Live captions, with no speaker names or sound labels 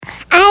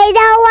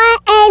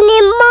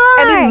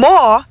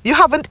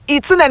haven't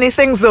eaten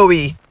anything,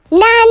 Zoe.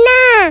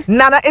 Nana!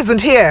 Nana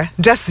isn't here.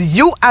 Just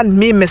you and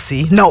me,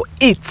 Missy. Now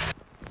eat.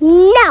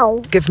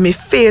 No. Give me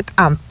faith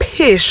and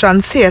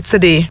patience here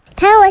today.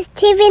 Can I watch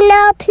TV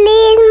now,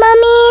 please,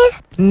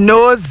 Mommy?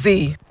 No,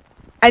 Z.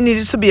 I need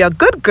you to be a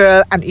good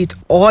girl and eat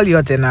all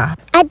your dinner.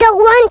 I don't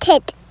want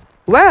it.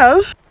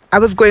 Well, I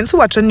was going to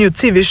watch a new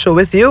TV show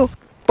with you,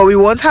 but we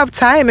won't have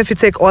time if you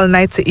take all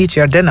night to eat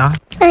your dinner.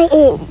 I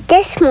eat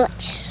this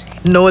much.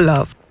 No,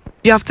 love.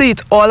 You have to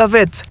eat all of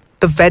it.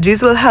 The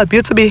veggies will help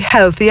you to be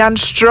healthy and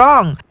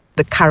strong.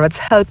 The carrots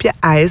help your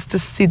eyes to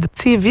see the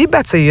TV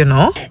better, you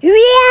know.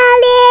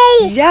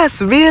 Really?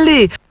 Yes,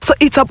 really. So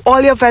eat up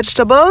all your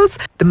vegetables,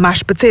 the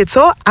mashed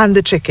potato and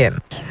the chicken.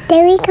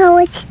 Then we can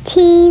watch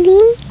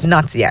TV?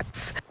 Not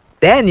yet.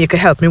 Then you can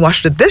help me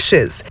wash the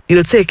dishes.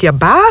 You'll take your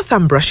bath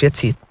and brush your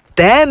teeth.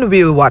 Then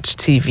we'll watch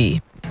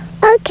TV.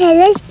 Okay,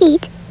 let's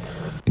eat.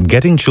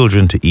 Getting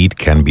children to eat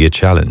can be a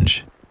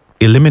challenge.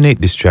 Eliminate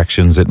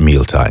distractions at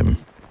mealtime.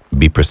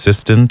 Be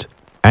persistent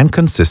and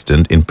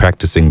consistent in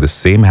practicing the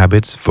same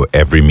habits for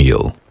every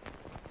meal.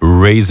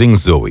 Raising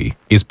Zoe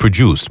is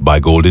produced by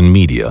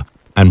Goldenmedia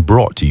and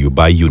brought to you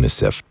by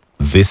UNICEF,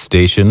 this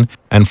station,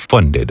 and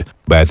funded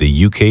by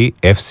the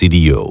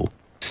UKFCDO.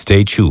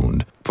 Stay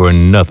tuned for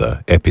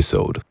another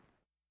episode.